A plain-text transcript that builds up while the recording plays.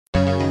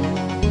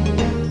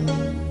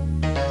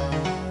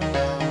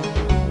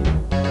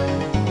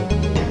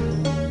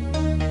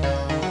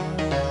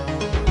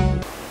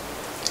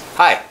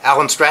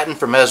Alan Stratton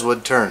from As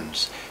Wood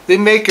Turns. The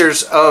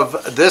makers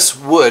of this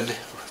wood,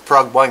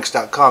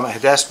 FrogBlanks.com,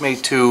 had asked me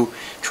to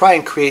try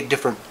and create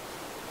different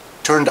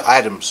turned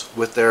items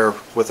with their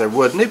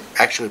wood, and they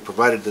actually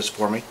provided this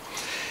for me.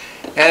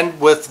 And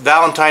with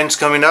Valentine's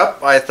coming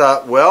up, I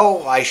thought,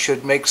 well, I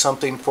should make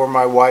something for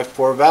my wife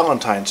for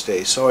Valentine's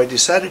Day. So I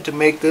decided to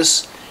make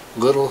this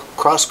little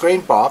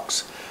cross-grain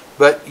box,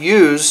 but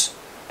use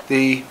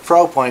the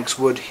FrogBlanks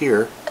wood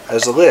here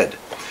as a lid.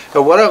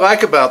 Now, what I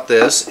like about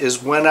this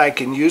is when I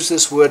can use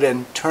this wood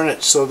and turn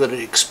it so that it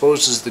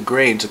exposes the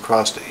grains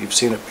across it. You've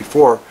seen it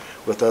before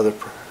with other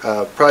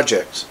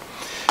projects.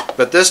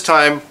 But this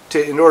time,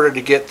 in order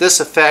to get this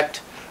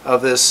effect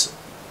of this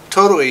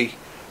totally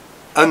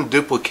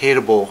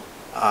unduplicatable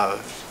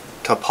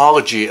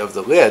topology of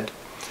the lid,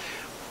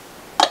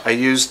 I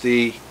used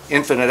the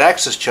infinite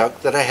axis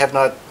chuck that I have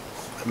not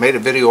made a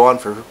video on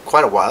for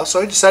quite a while,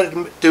 so I decided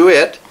to do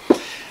it.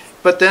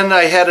 But then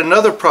I had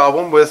another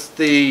problem with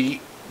the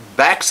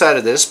back side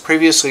of this.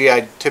 Previously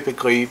I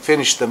typically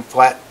finished them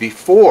flat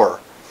before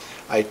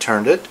I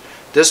turned it.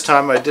 This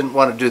time I didn't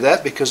want to do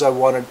that because I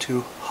wanted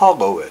to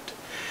hollow it.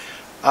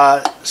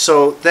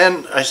 So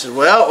then I said,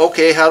 well,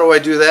 okay, how do I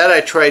do that?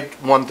 I tried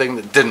one thing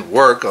that didn't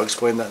work. I'll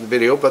explain that in the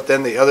video. But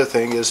then the other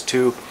thing is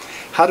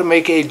how to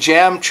make a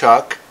jam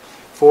chuck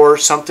for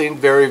something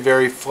very,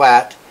 very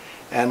flat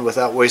and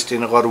without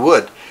wasting a lot of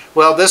wood.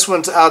 Well, this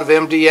one's out of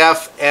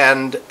MDF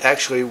and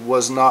actually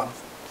was not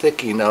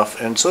thick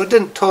enough, and so it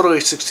didn't totally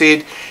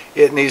succeed.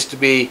 It needs to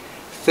be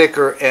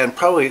thicker and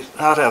probably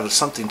not have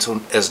something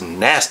so as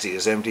nasty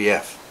as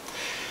MDF.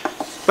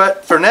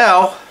 But for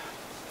now,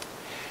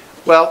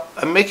 well,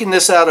 I'm making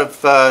this out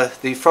of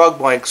the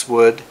FrogBlanks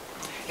wood,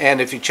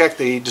 and if you check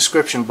the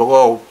description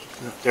below,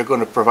 they're going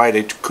to provide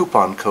a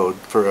coupon code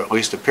for at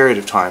least a period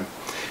of time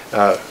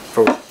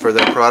for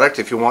their product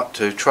if you want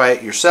to try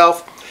it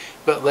yourself.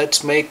 But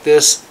let's make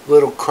this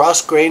little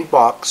cross-grain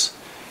box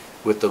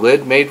with the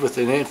lid made with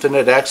an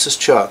infinite axis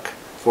chuck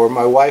for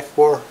my wife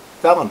for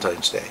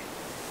Valentine's Day.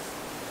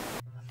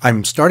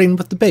 I'm starting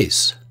with the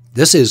base.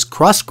 This is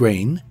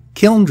cross-grain,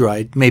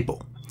 kiln-dried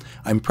maple.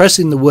 I'm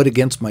pressing the wood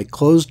against my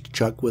closed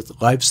chuck with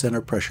live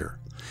center pressure.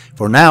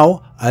 For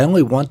now, I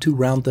only want to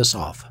round this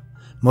off.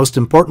 Most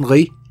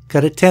importantly,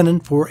 cut a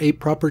tenon for a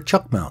proper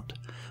chuck mount.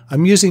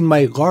 I'm using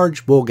my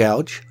large bull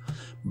gouge.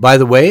 By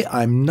the way,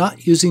 I'm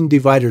not using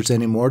dividers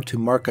anymore to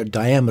mark a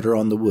diameter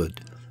on the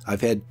wood.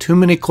 I've had too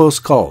many close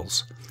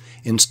calls.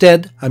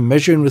 Instead, I'm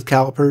measuring with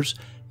calipers,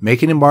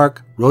 making a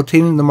mark,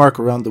 rotating the mark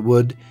around the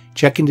wood,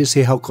 checking to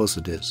see how close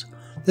it is.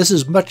 This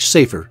is much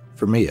safer,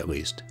 for me at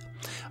least.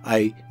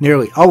 I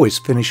nearly always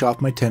finish off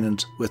my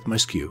tenons with my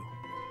skew.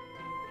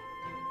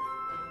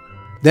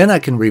 Then I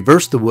can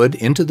reverse the wood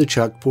into the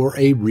chuck for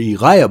a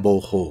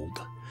reliable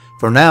hold.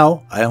 For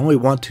now, I only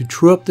want to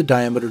true up the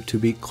diameter to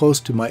be close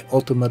to my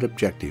ultimate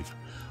objective.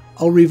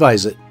 I'll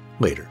revise it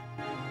later.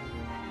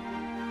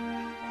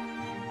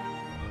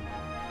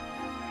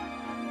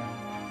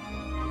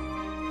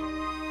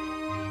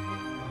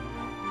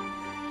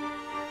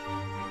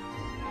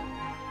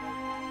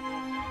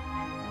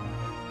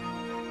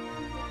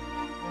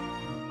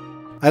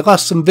 I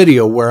lost some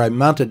video where I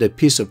mounted a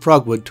piece of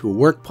frogwood to a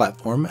work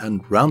platform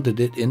and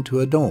rounded it into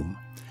a dome,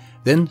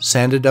 then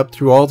sanded up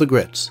through all the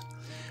grits.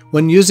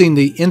 When using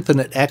the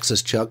infinite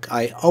axis chuck,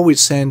 I always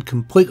sand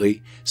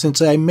completely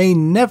since I may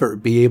never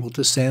be able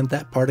to sand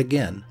that part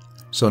again.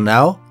 So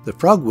now the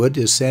frogwood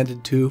is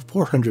sanded to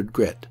 400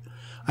 grit.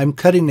 I'm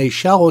cutting a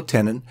shallow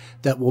tenon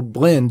that will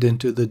blend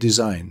into the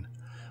design.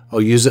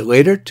 I'll use it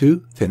later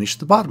to finish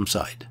the bottom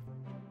side.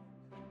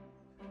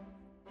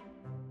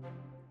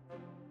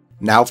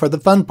 Now for the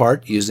fun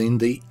part, using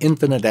the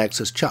infinite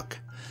axis chuck.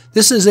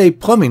 This is a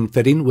plumbing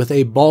fitting with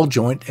a ball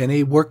joint and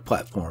a work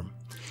platform.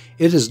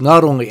 It is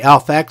not only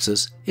alpha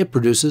axis, it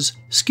produces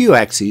skew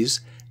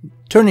axes,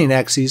 turning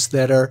axes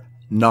that are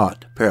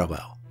not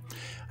parallel.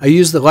 I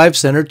use the live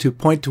center to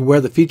point to where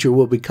the feature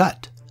will be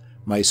cut.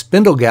 My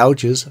spindle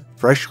gouge is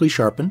freshly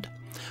sharpened.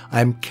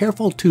 I am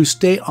careful to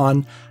stay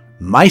on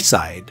my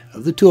side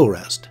of the tool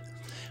rest.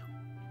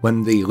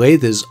 When the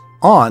lathe is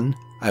on,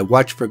 I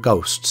watch for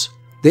ghosts.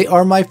 They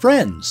are my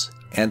friends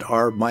and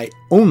are my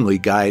only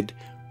guide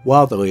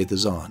while the lathe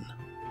is on.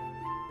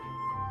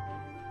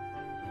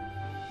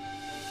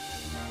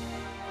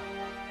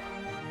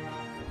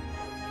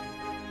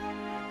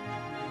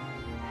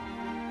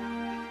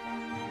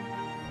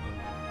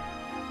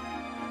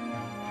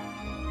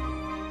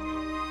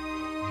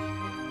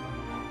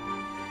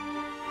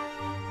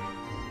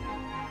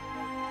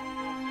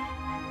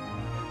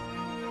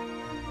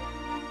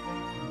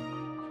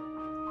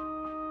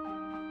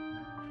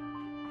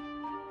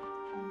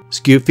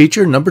 Skew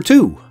feature number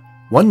 2.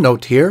 One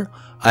note here,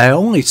 I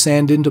only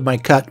sand into my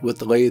cut with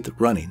the lathe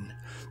running.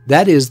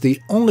 That is the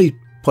only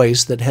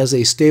place that has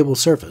a stable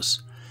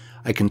surface.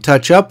 I can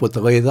touch up with the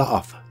lathe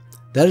off.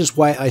 That is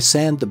why I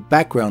sand the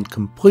background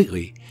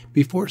completely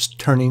before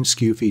turning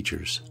skew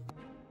features.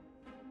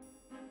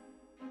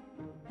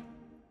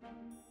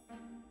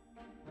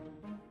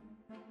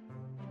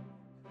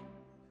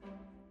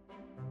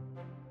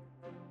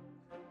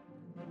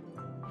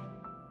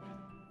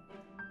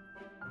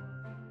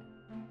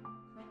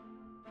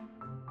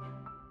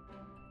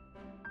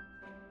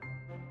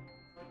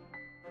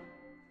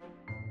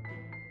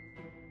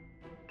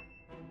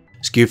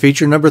 SKU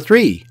feature number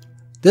 3.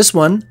 This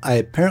one, I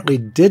apparently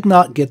did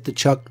not get the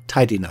chuck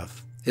tight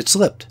enough. It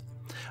slipped.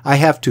 I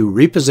have to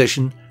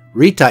reposition,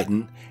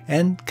 retighten,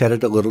 and cut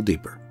it a little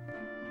deeper.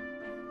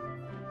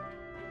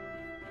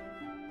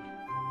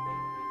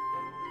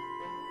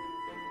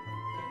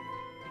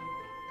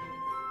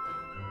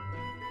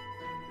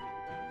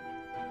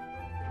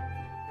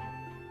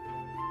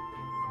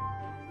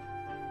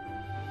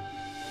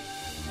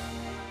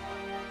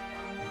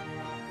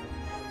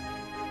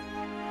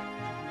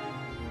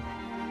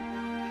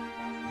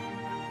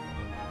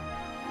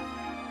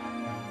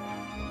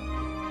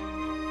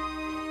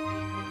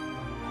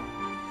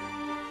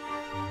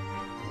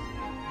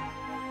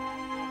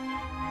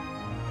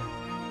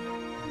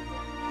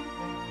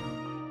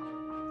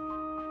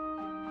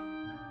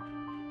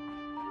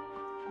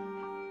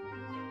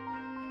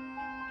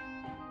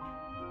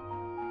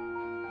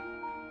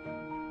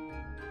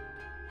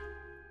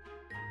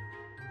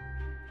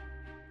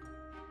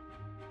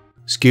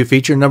 SKU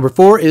feature number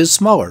 4 is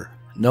smaller.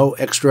 No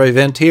extra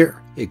event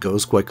here. It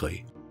goes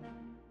quickly.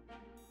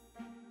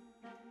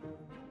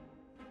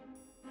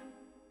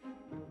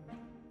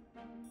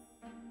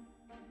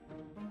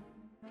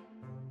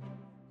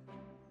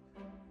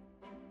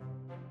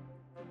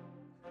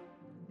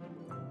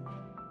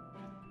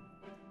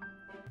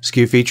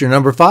 SKU feature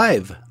number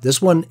 5.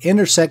 This one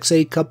intersects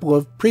a couple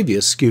of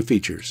previous SKU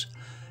features.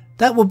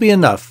 That will be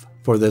enough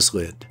for this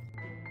lid.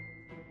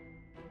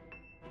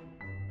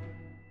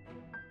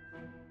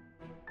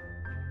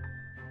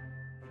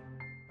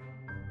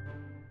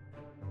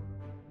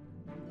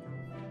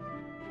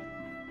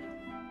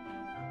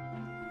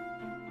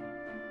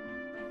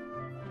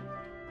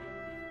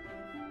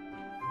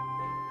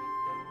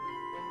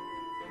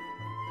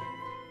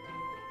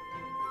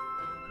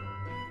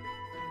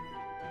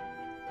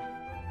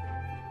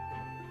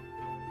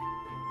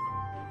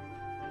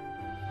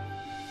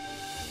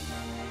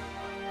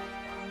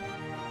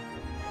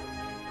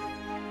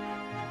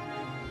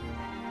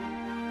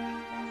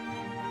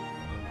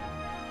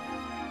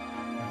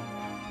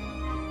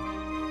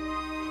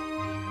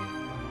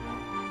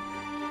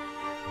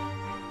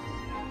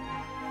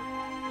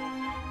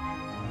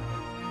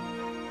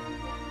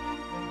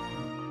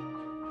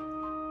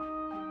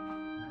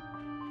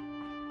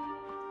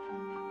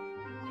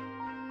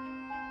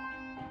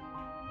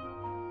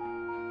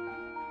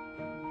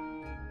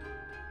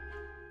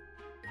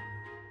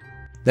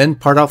 Then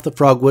part off the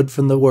frog wood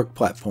from the work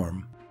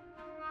platform.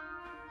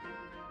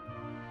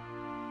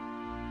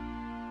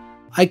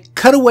 I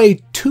cut away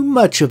too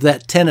much of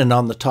that tenon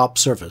on the top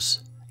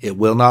surface. It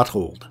will not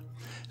hold.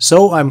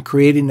 So I'm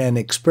creating an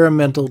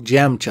experimental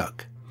jam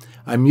chuck.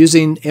 I'm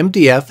using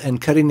MDF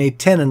and cutting a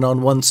tenon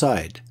on one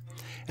side.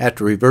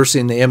 After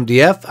reversing the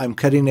MDF, I'm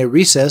cutting a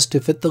recess to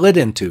fit the lid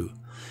into.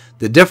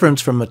 The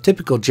difference from a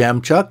typical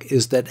jam chuck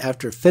is that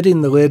after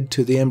fitting the lid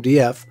to the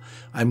MDF,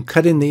 I'm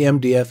cutting the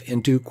MDF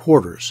into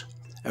quarters.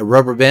 A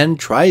rubber band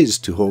tries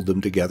to hold them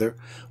together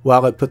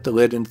while I put the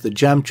lid into the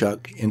jam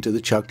chuck into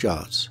the chuck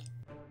jaws.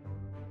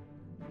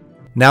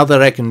 Now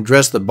that I can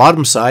dress the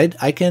bottom side,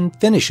 I can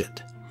finish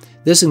it.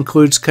 This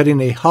includes cutting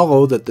a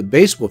hollow that the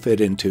base will fit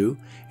into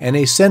and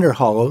a center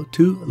hollow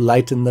to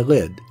lighten the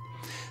lid.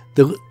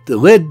 The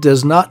lid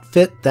does not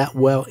fit that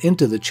well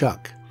into the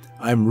chuck.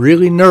 I'm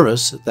really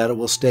nervous that it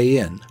will stay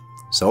in,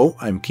 so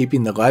I'm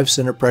keeping the live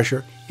center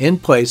pressure in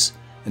place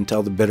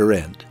until the bitter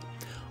end.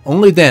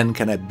 Only then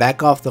can I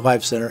back off the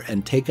live center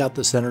and take out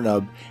the center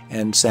nub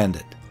and sand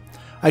it.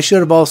 I should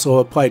have also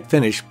applied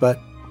finish,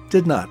 but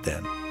did not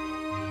then.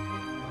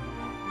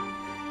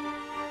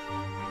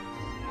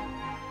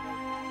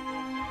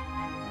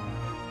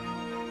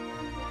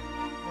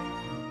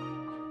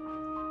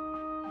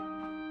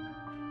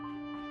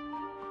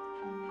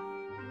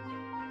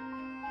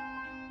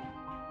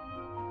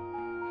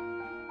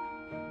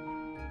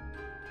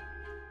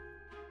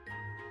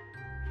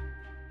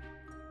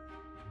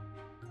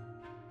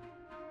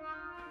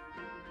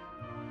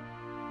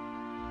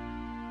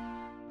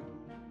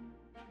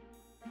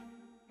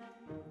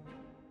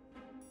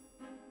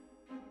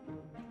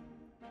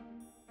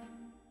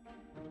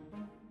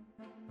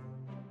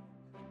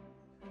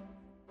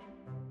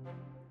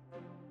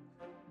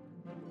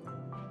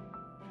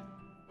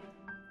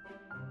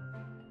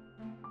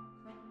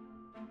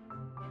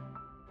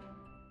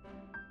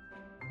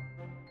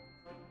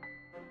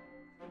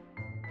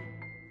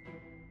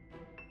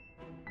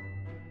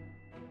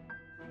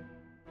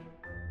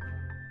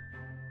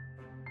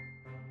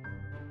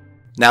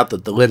 Now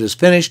that the lid is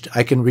finished,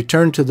 I can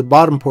return to the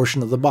bottom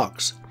portion of the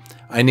box.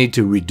 I need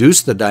to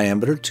reduce the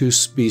diameter to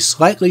be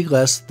slightly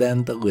less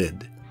than the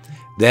lid.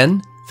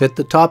 Then fit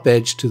the top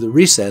edge to the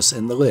recess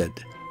in the lid.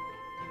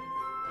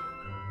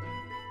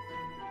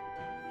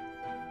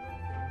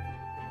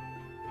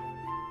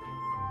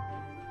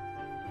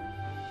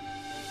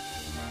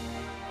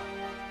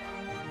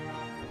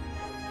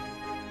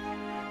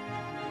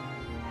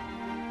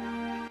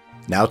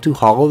 Now to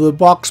hollow the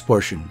box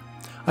portion.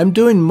 I'm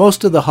doing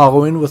most of the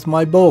hollowing with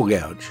my bowl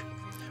gouge.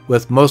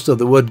 With most of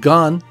the wood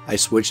gone, I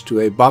switched to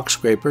a box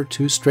scraper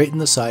to straighten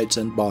the sides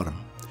and bottom.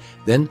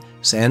 Then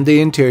sand the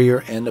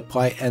interior and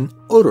apply an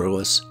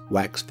odorless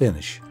wax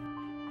finish.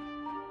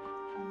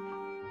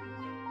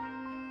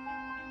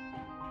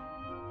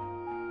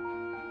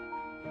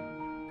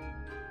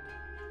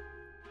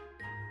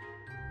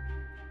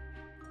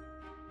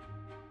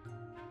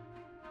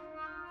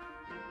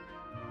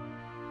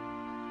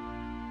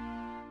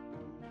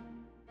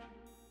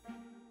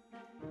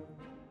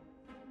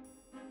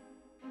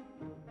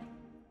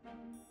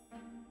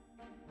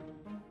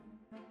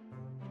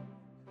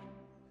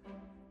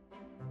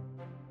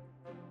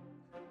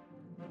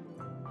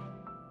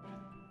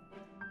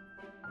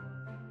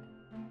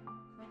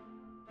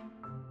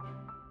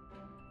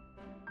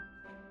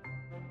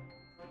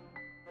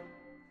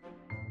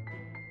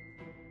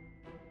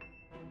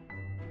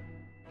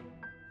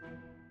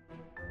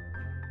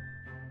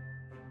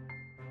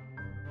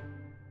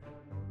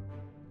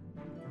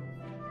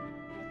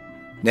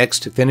 Next,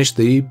 to finish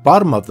the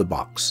bottom of the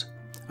box,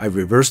 I've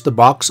reversed the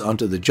box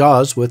onto the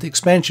jaws with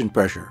expansion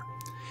pressure.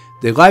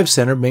 The live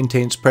center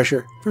maintains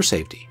pressure for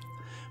safety,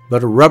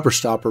 but a rubber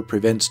stopper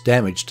prevents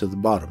damage to the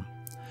bottom.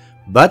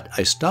 But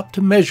I stop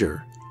to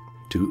measure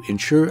to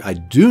ensure I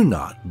do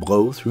not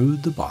blow through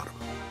the bottom.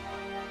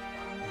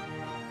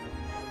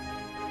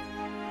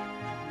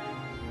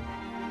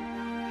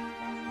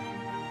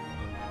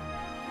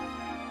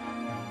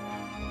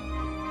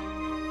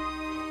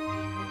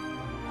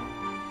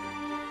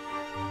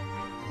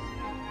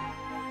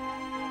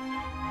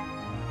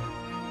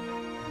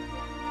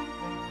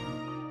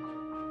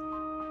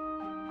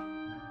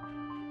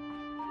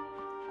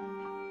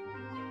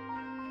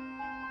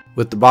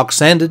 With the box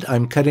sanded,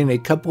 I'm cutting a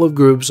couple of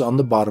grooves on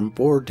the bottom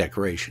for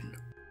decoration.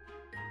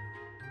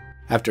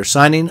 After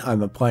sanding,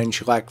 I'm applying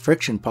shellac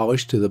friction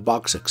polish to the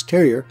box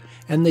exterior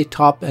and the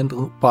top and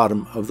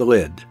bottom of the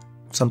lid,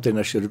 something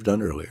I should have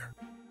done earlier.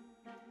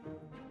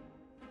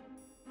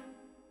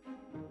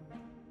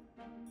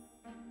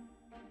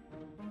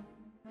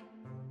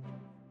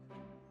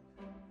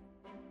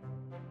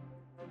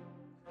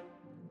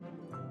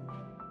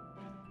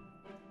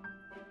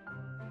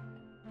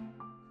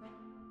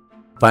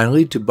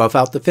 Finally, to buff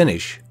out the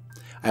finish.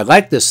 I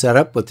like this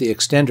setup with the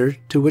extender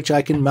to which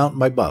I can mount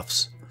my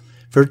buffs.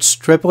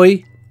 First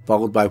Tripoli,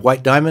 followed by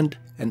white diamond,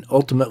 and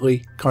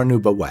ultimately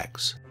carnauba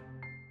wax.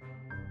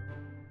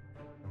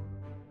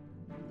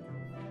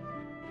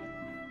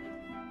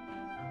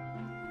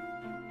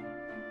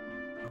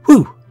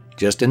 Whew!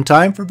 Just in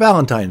time for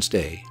Valentine's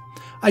Day.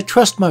 I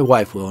trust my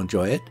wife will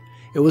enjoy it.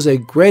 It was a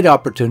great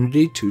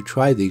opportunity to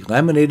try the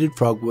laminated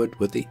frogwood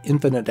with the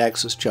infinite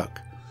axis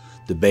chuck.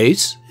 The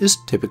base is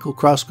typical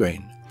cross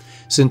grain.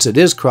 Since it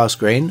is cross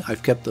grain,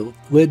 I've kept the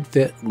lid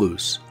fit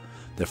loose.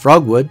 The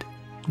frogwood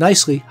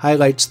nicely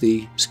highlights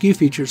the skew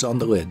features on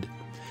the lid.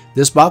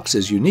 This box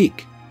is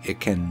unique.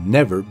 It can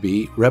never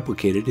be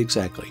replicated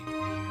exactly.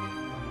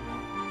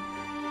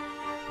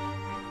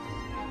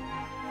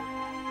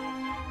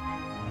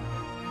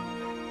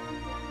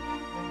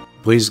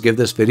 Please give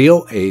this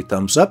video a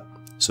thumbs up,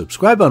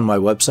 subscribe on my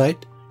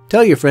website,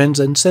 tell your friends,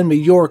 and send me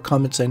your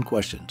comments and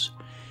questions.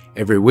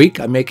 Every week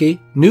I make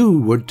a new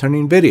wood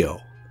turning video.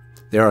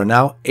 There are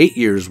now 8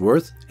 years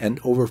worth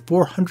and over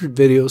 400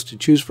 videos to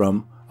choose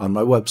from on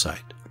my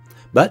website.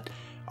 But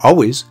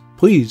always,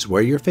 please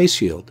wear your face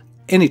shield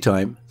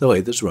anytime the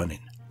lathe is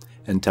running.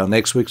 Until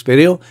next week's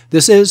video,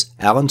 this is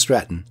Alan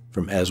Stratton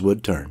from As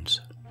Wood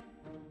Turns.